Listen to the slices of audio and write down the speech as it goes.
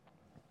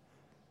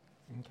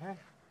Okay.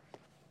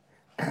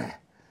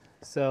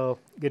 So,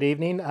 good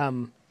evening.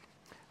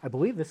 I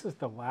believe this is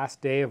the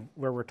last day of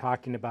where we're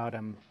talking about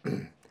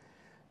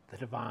the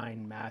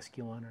divine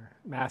masculine or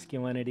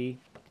masculinity,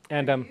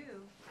 and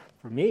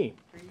for me,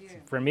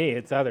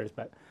 it's others,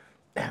 but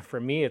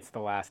for me, it's the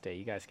last day.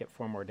 You guys get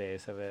 4 more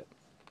days of it,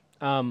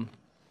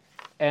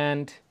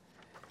 and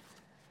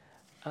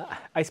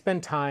I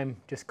spend time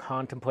just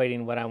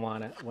contemplating what I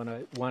want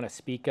to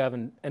speak of,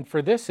 and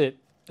for this, it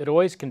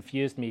always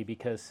confused me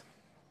because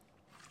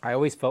I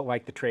always felt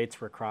like the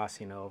traits were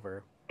crossing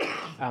over,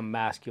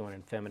 masculine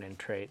and feminine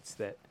traits.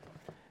 That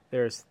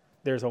there's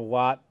a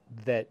lot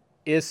that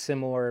is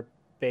similar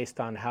based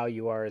on how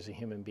you are as a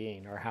human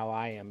being or how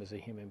I am as a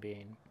human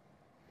being.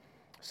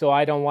 So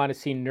I don't want to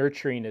see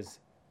nurturing as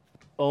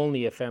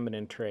only a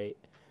feminine trait,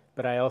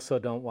 but I also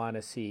don't want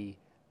to see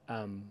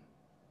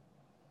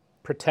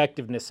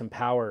protectiveness and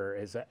power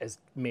as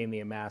mainly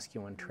a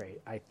masculine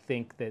trait. I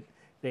think that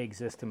they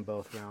exist in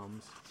both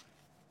realms.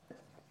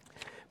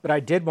 But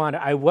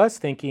I was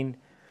thinking,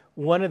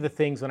 one of the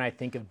things when I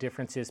think of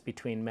differences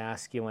between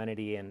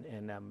masculinity and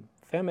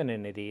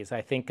femininity is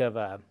I think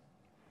of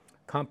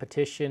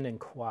competition and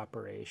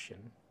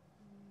cooperation.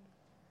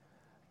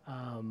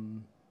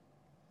 And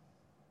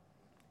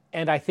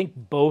I think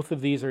both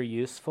of these are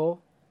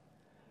useful,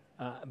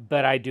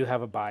 but I do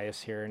have a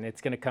bias here, and it's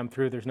going to come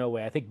through. There's no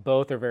way. I think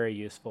both are very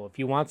useful. If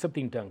you want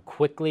something done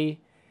quickly,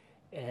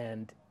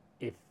 and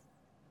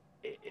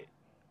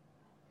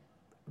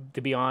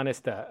to be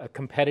honest, a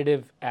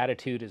competitive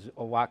attitude is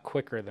a lot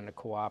quicker than a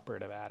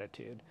cooperative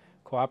attitude.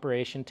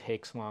 Cooperation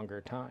takes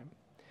longer time.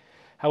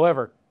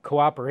 However,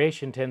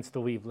 cooperation tends to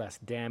leave less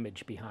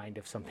damage behind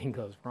if something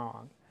goes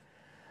wrong.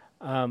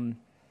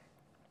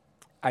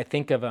 I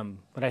think of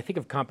when I think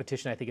of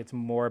competition, I think it's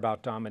more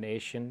about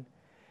domination,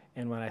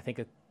 and when I think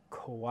of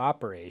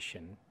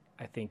cooperation,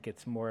 I think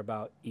it's more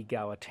about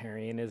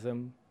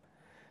egalitarianism.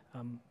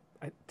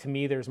 To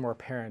me, there's more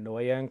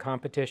paranoia in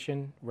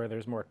competition, where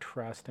there's more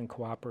trust and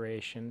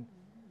cooperation.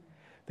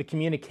 The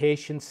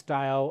communication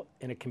style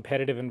in a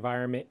competitive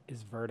environment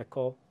is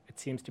vertical. It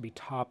seems to be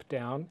top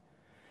down.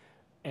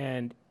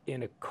 And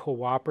in a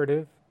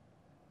cooperative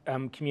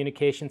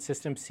communication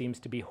system seems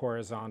to be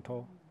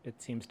horizontal.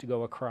 It seems to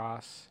go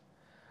across.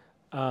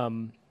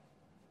 There's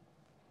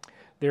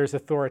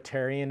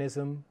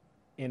authoritarianism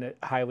in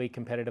highly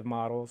competitive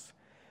models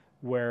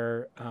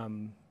where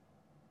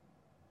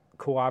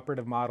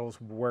cooperative models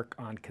work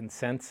on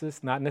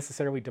consensus, not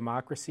necessarily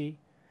democracy.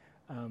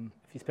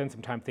 If you spend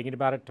some time thinking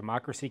about it,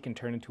 democracy can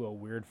turn into a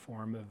weird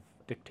form of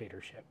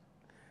dictatorship,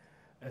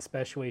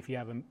 especially if you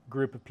have a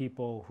group of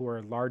people who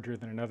are larger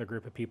than another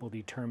group of people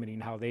determining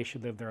how they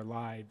should live their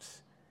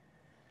lives.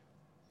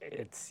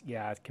 It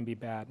can be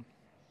bad.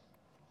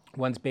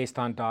 One's based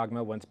on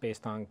dogma, one's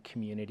based on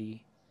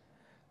community.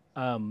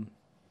 I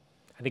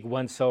think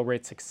one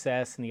celebrates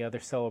success and the other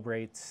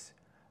celebrates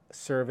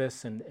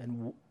service,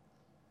 and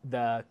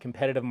the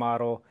competitive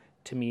model,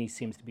 to me,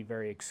 seems to be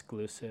very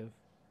exclusive.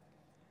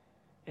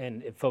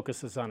 And it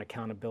focuses on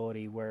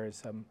accountability,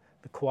 whereas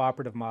the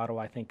cooperative model,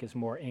 I think, is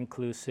more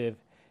inclusive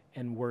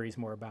and worries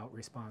more about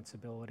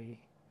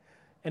responsibility.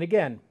 And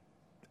again,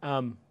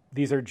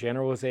 these are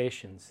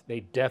generalizations.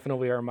 They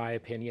definitely are my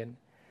opinion.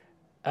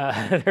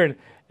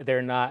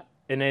 They're not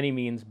in any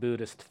means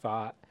Buddhist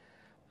thought.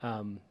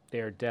 They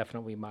are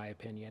definitely my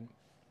opinion.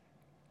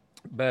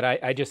 But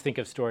I just think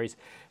of stories,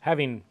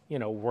 having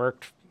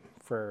worked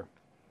for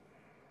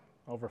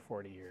over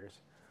 40 years.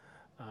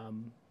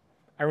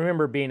 I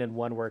remember being in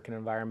one working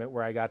environment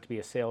where I got to be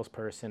a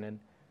salesperson, and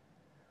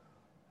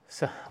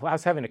so I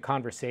was having a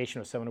conversation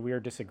with someone. We were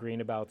disagreeing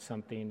about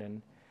something,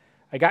 and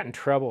I got in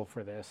trouble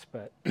for this,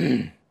 but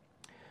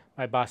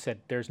my boss said,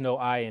 "There's no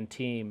I in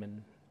team,"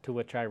 and to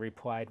which I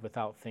replied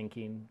without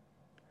thinking,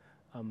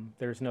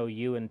 "There's no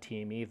you in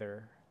team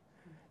either."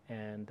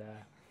 And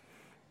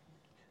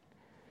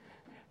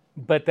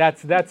but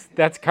that's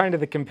kind of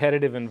the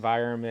competitive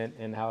environment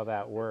and how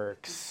that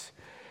works.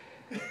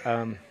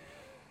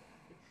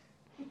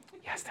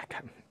 Yes,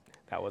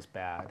 that was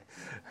bad.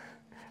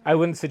 I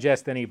wouldn't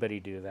suggest anybody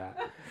do that.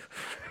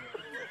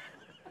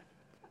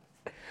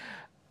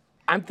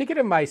 I'm thinking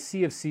of my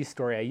CFC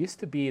story. I used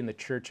to be in the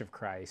Church of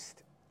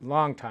Christ a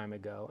long time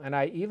ago, and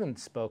I even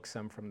spoke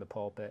some from the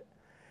pulpit.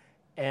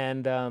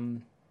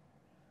 And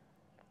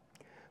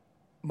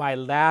my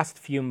last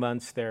few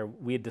months there,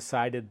 we had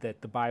decided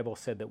that the Bible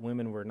said that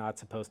women were not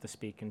supposed to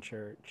speak in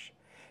church.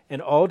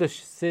 And all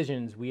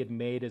decisions we had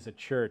made as a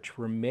church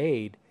were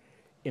made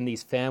in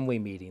these family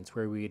meetings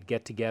where we would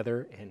get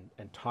together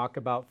and talk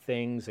about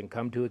things and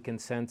come to a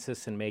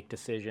consensus and make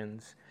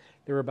decisions.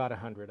 There were about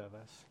 100 of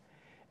us,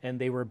 and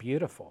they were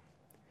beautiful.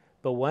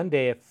 But one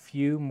day, a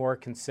few more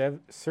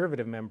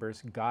conservative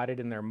members got it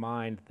in their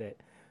mind that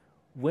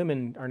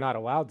women are not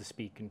allowed to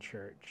speak in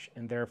church,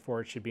 and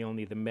therefore it should be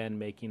only the men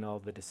making all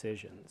the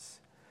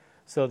decisions.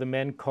 So the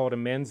men called a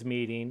men's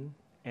meeting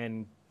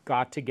and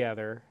got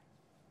together,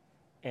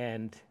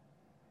 and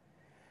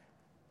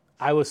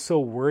I was so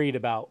worried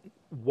about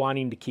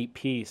wanting to keep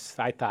peace.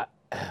 I thought,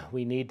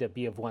 we need to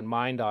be of one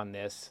mind on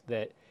this,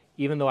 that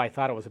even though I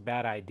thought it was a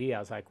bad idea, I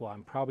was like, well,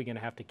 I'm probably going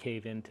to have to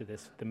cave into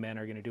this. The men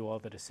are going to do all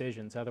the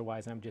decisions.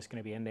 Otherwise, I'm just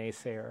going to be a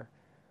naysayer.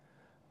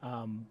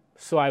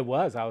 So I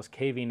was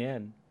caving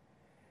in.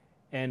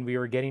 And we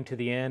were getting to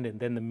the end, and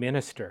then the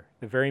minister,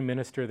 the very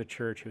minister of the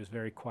church, who was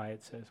very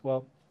quiet, says,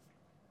 well,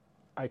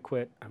 I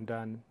quit, I'm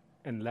done,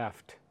 and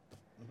left.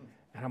 Mm-hmm.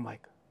 And I'm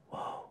like,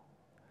 whoa.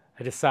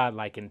 I just saw it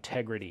like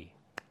integrity,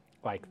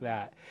 like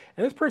that.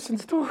 And this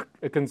person's still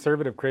a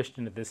conservative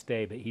Christian to this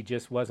day, but he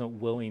just wasn't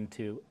willing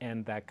to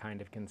end that kind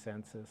of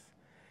consensus.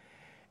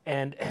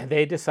 And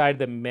they decided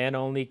that men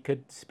only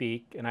could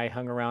speak, and I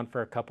hung around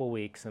for a couple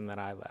weeks, and then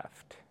I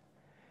left.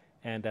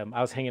 And I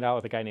was hanging out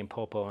with a guy named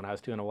Popo, and I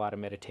was doing a lot of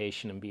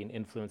meditation and being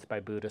influenced by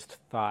Buddhist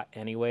thought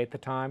anyway at the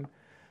time.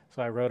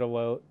 So I wrote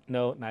a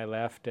note and I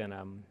left,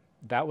 and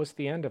that was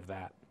the end of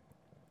that.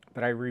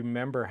 But I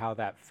remember how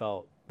that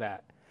felt.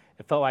 That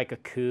it felt like a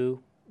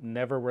coup.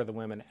 Never were the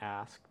women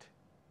asked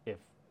if,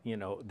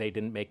 they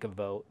didn't make a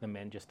vote. The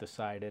men just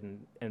decided,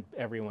 and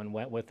everyone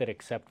went with it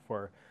except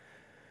for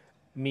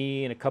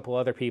me and a couple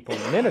other people.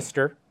 The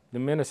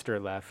minister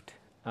left.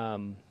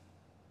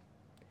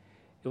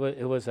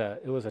 It was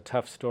a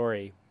tough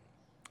story.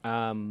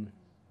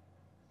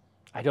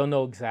 I don't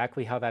know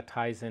exactly how that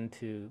ties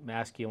into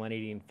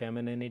masculinity and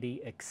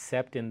femininity,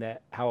 except in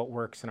that how it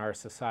works in our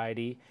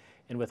society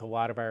and with a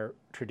lot of our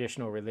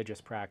traditional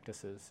religious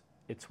practices.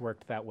 It's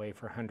worked that way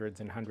for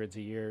hundreds and hundreds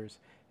of years,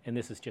 and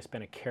this has just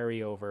been a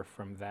carryover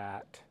from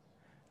that.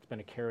 It's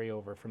been a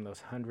carryover from those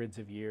hundreds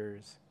of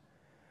years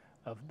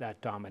of that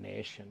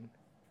domination.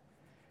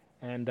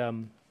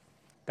 And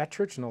that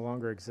church no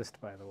longer exists,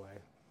 by the way.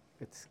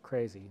 It's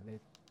crazy. They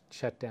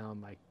shut down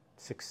like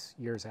 6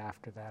 years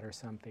after that or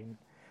something.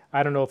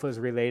 I don't know if it was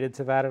related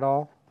to that at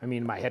all. I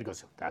mean, my head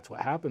goes, that's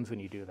what happens when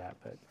you do that,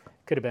 but it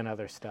could have been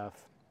other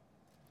stuff.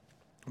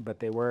 But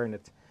they were, and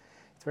it's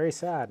very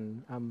sad.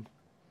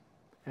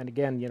 And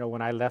again,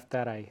 when I left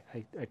that, I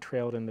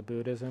trailed into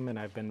Buddhism, and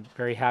I've been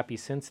very happy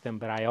since then.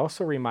 But I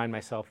also remind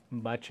myself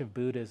much of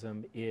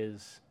Buddhism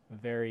is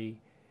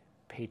very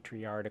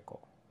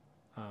patriarchal.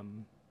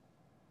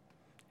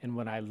 And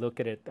when I look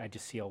at it, I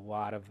just see a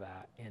lot of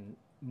that in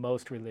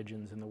most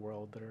religions in the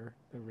world that are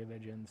the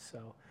religions.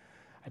 So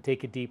I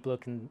take a deep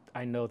look, and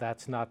I know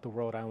that's not the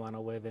world I want to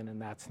live in,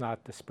 and that's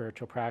not the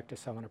spiritual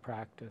practice I want to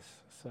practice.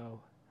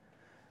 So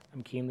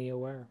I'm keenly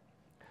aware.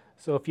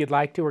 So if you'd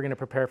like to, we're going to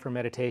prepare for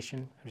meditation.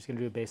 I'm just going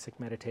to do a basic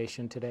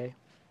meditation today.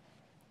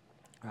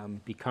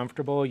 Be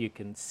comfortable. You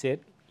can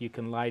sit. You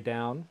can lie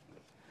down.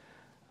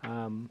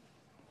 I'm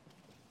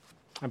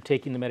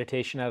taking the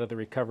meditation out of the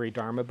Recovery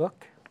Dharma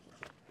book.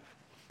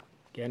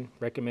 Again,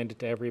 recommend it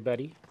to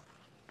everybody.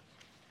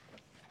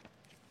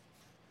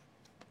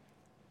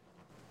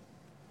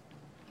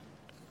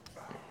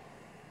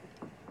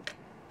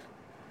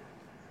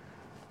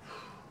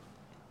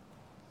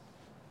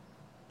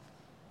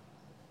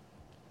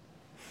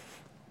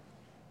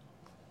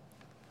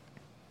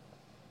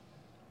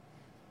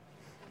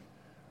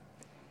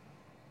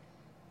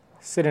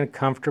 Sit in a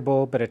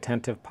comfortable but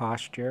attentive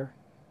posture,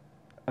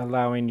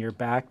 allowing your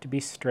back to be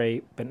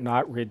straight but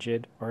not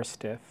rigid or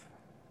stiff.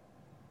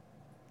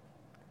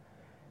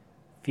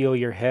 Feel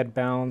your head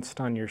balanced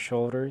on your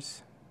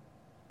shoulders.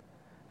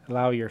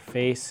 Allow your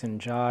face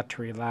and jaw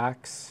to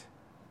relax,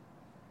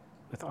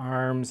 with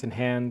arms and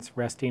hands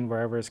resting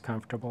wherever is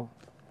comfortable.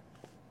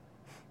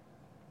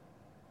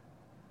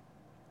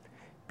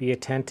 Be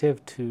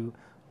attentive to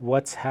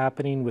what's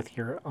happening with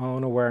your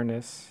own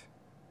awareness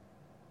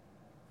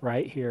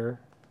right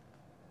here,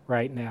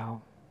 right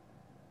now,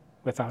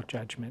 without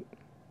judgment.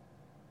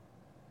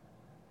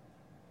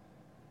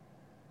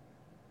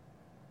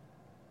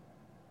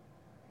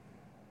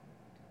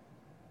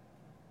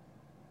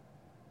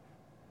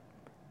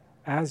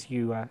 As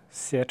you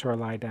sit or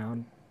lie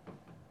down,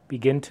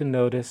 begin to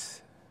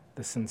notice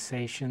the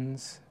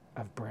sensations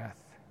of breath.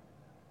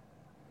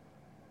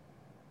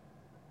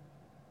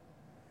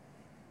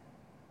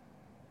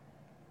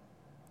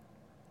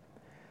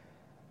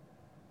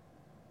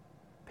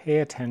 Pay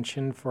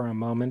attention for a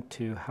moment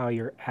to how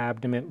your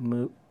abdomen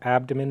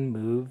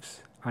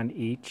moves on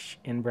each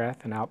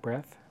in-breath and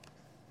out-breath,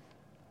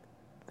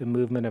 the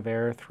movement of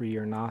air through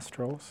your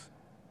nostrils,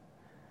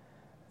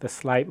 the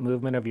slight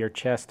movement of your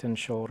chest and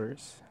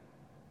shoulders.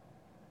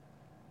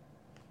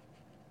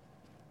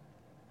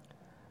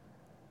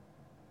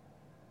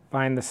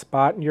 Find the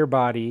spot in your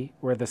body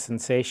where the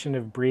sensation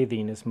of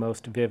breathing is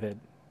most vivid,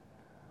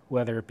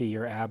 whether it be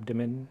your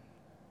abdomen,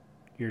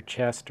 your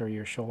chest, or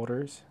your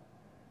shoulders,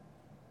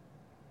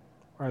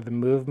 or the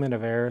movement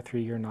of air through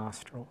your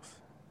nostrils.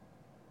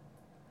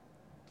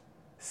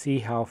 See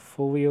how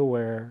fully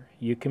aware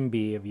you can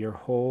be of your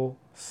whole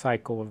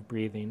cycle of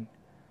breathing,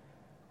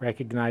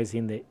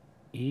 recognizing that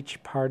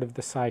each part of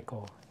the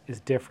cycle is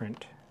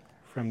different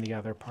from the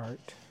other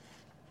part.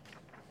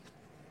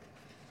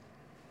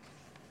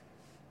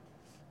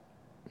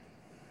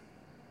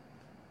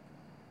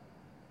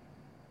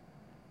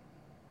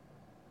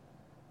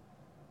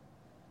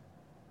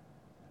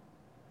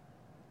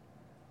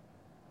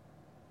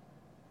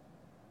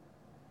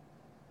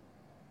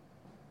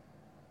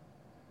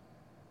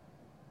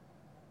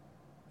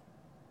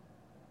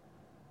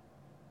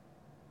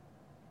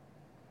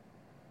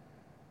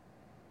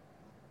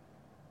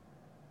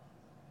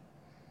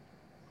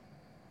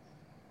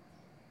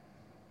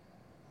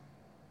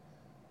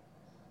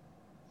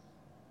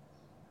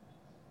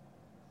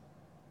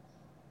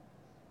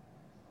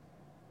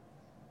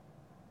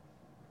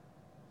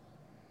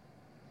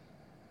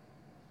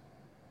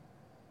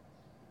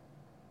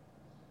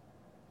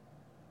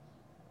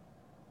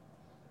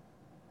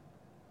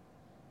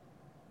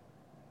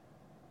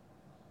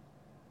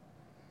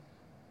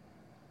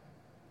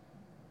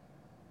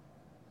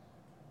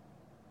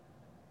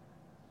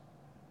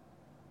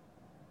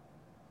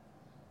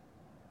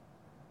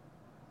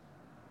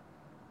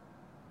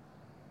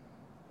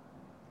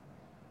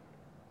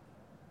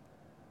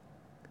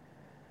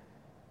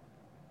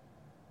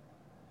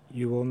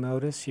 You will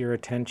notice your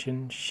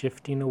attention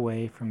shifting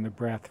away from the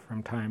breath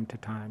from time to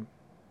time.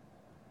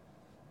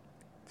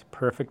 It's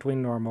perfectly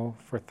normal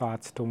for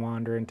thoughts to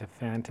wander into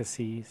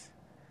fantasies,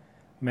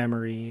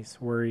 memories,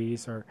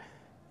 worries, or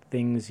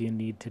things you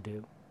need to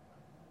do.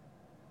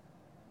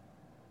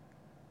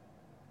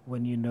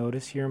 When you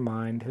notice your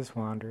mind has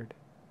wandered,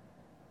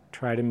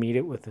 try to meet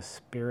it with a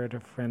spirit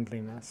of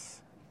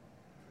friendliness.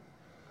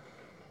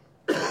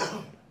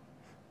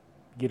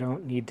 You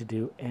don't need to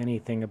do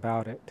anything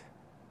about it.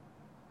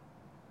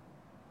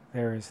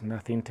 There is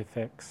nothing to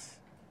fix.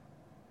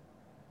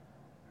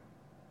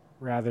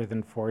 Rather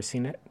than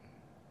forcing it,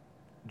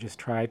 just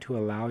try to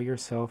allow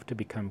yourself to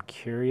become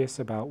curious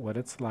about what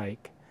it's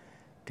like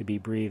to be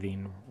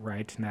breathing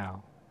right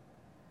now.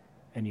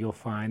 And you'll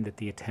find that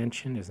the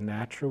attention is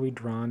naturally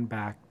drawn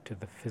back to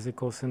the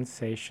physical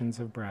sensations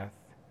of breath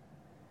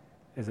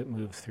as it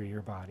moves through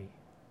your body.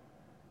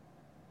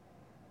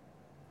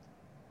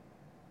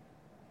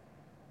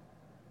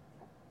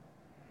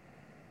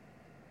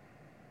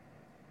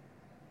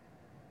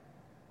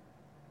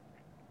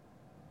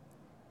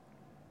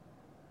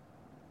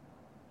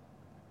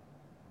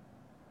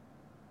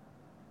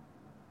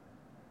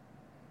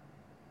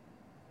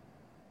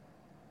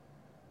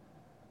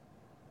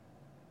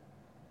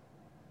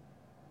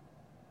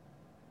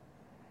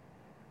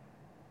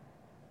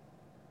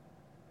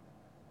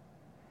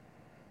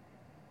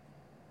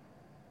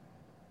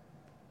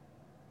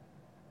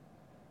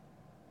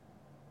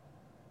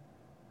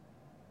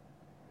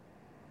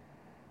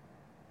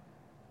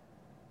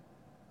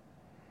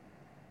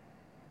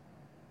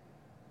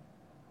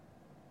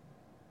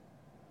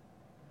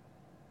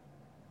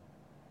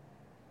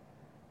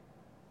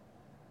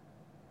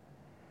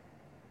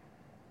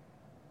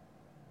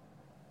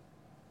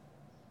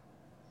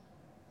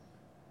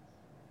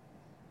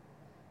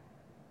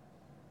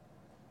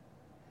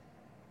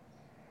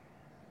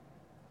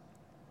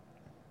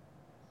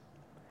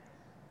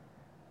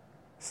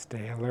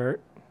 Stay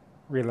alert,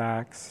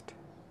 relaxed,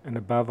 and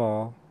above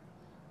all,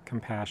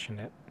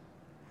 compassionate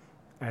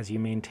as you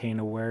maintain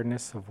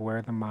awareness of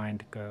where the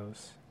mind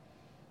goes.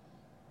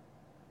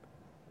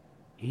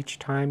 Each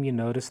time you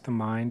notice the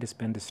mind has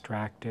been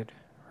distracted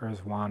or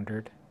has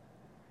wandered,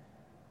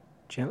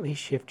 gently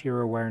shift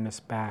your awareness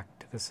back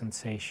to the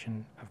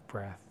sensation of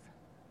breath.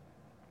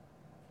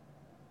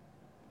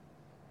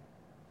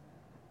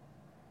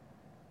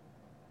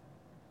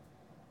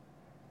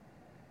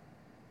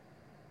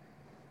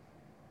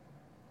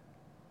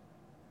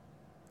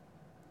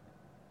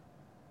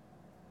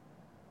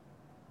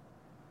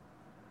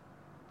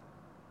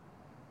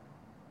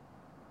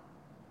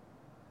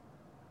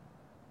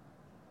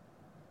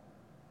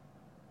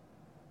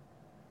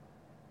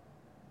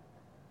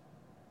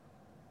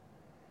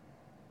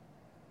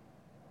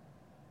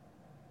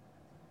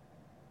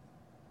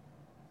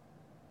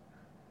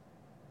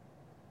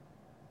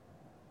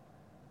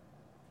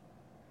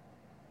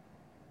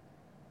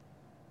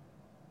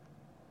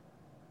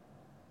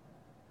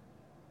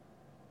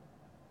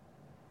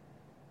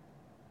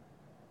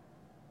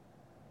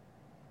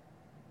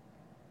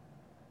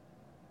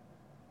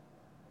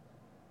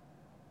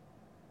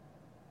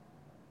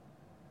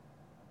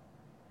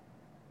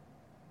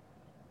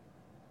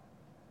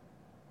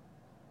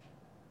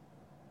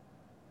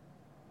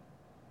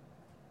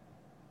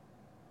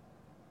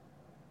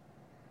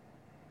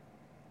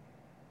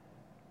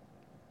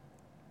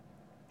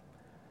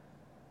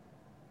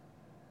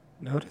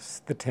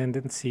 Notice the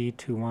tendency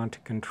to want to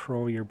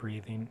control your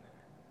breathing.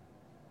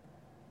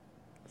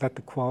 Let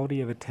the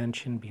quality of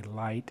attention be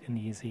light and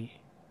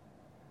easy,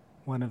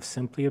 one of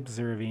simply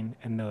observing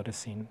and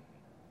noticing.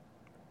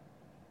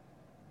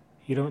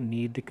 You don't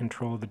need to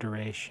control the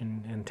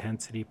duration,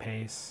 intensity,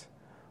 pace,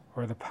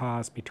 or the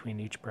pause between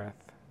each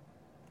breath.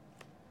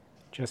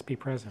 Just be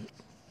present.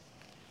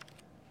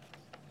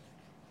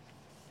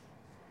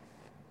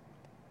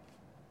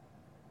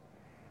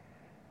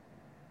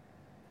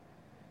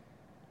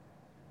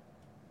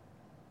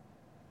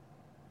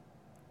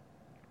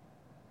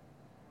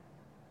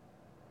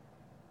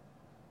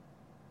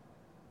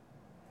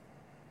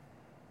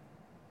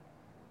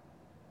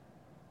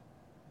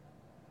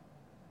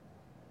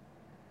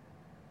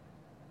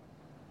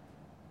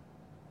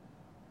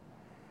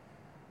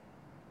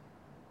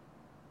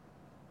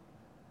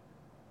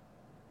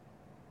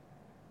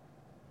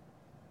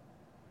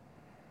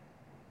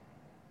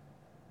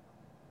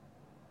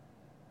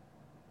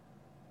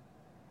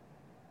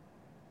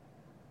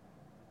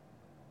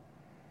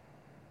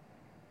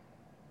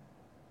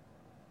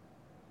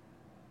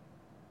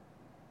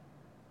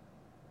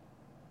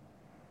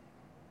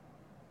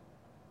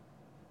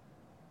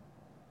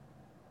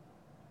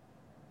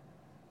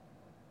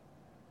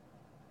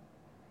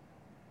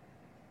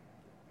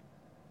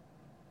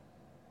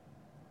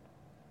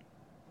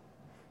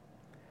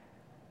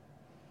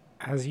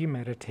 As you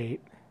meditate,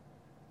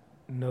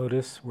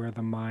 notice where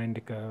the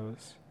mind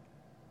goes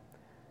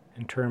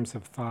in terms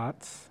of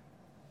thoughts,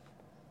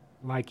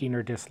 liking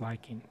or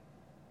disliking,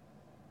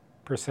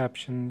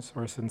 perceptions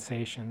or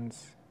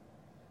sensations,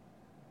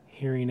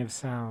 hearing of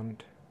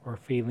sound, or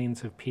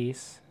feelings of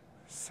peace,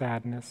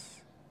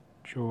 sadness,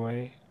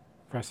 joy,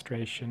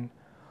 frustration,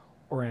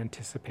 or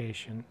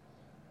anticipation.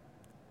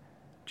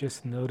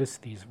 Just notice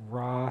these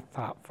raw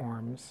thought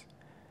forms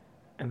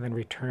and then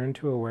return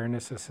to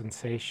awareness of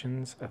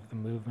sensations of the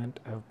movement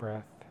of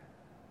breath.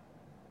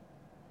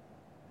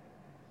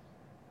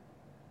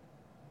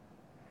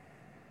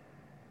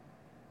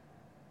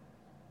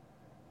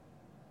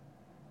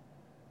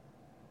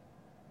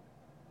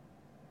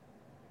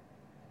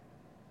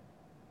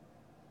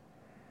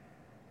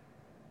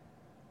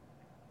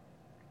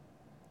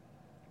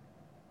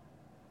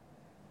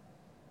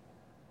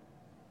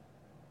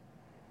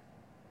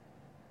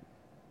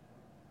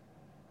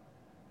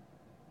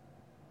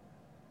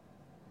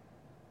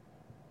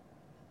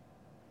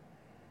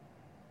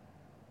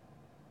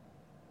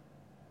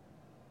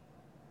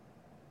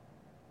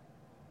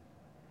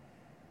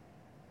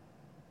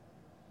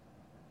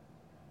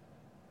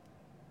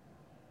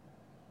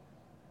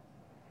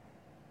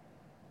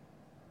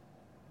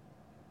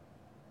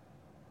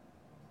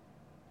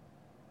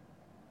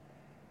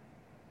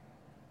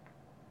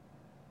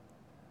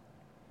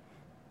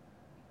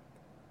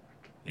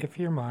 If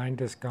your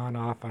mind has gone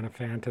off on a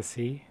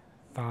fantasy,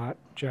 thought,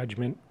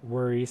 judgment,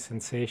 worry,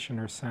 sensation,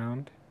 or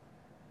sound,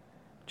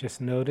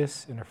 just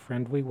notice in a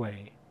friendly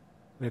way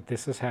that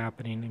this is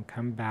happening and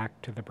come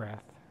back to the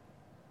breath.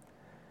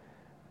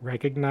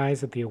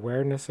 Recognize that the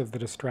awareness of the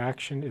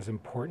distraction is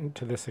important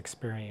to this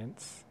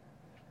experience,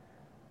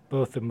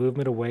 both the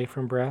movement away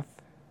from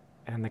breath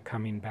and the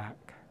coming back.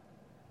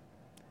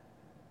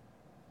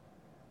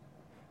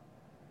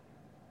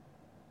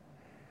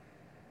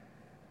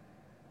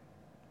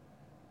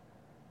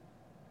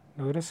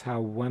 Notice how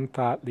one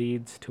thought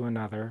leads to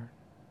another,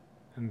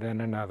 and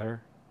then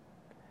another.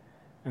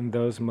 And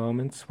those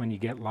moments when you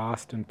get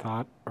lost in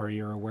thought or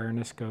your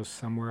awareness goes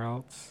somewhere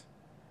else,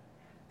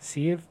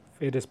 see if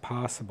it is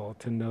possible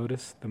to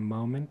notice the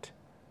moment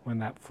when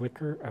that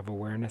flicker of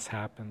awareness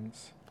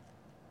happens,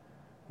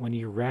 when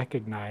you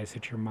recognize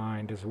that your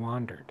mind has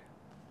wandered.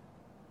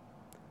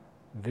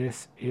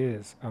 This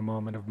is a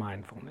moment of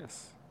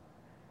mindfulness.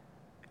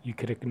 You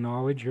could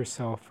acknowledge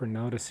yourself for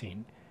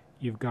noticing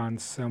you've gone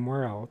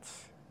somewhere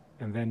else,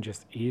 and then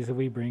just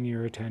easily bring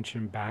your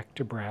attention back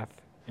to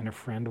breath in a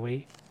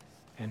friendly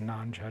and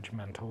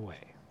non-judgmental way.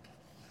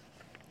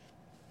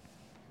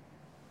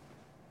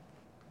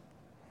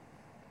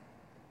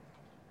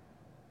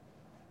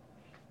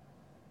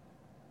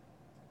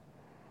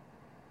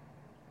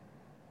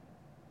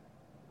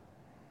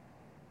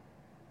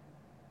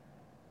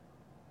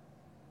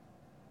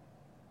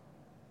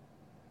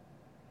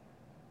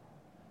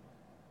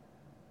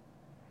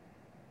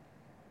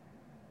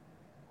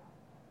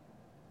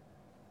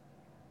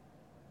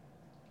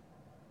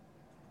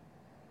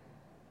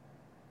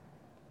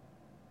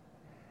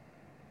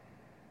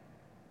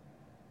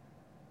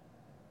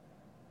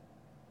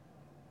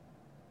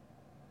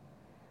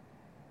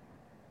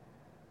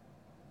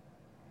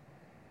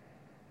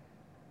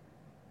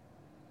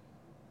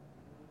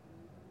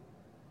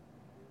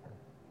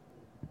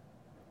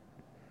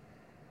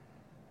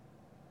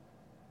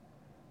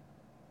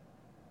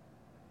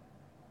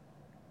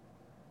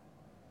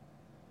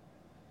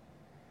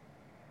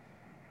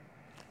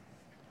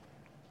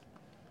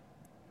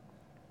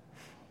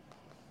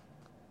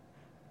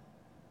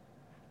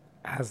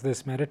 As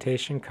this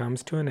meditation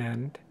comes to an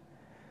end,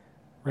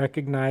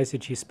 recognize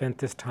that you spent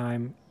this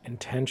time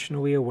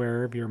intentionally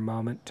aware of your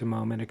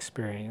moment-to-moment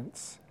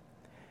experience,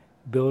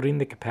 building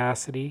the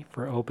capacity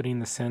for opening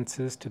the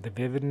senses to the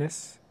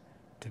vividness,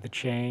 to the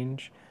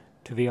change,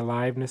 to the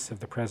aliveness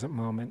of the present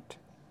moment,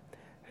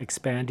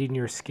 expanding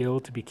your skill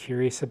to be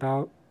curious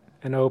about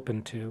and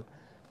open to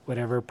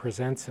whatever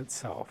presents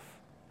itself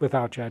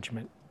without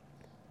judgment.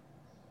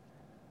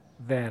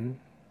 Then,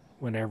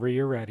 whenever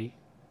you're ready,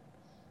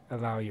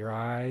 allow your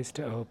eyes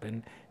to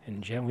open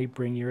and gently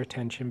bring your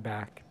attention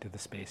back to the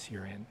space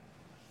you're in.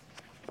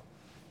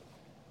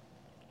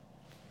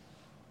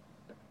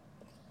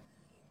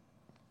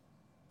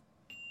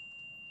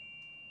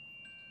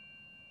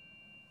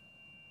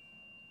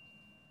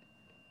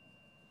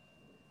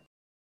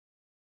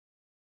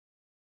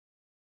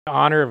 In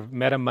honor of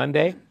Metta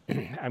Monday,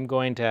 I'm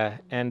going to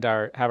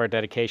have our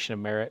dedication of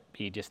merit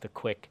be just a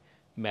quick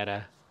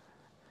metta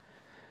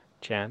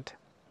chant.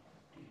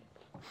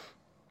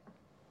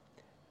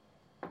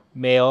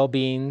 May all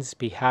beings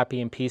be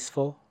happy and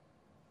peaceful.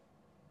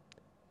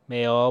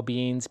 May all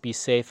beings be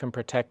safe and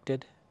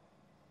protected.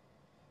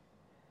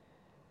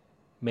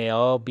 May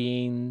all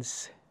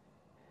beings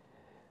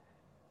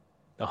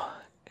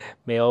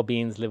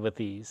live with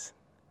ease.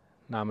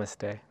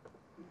 Namaste.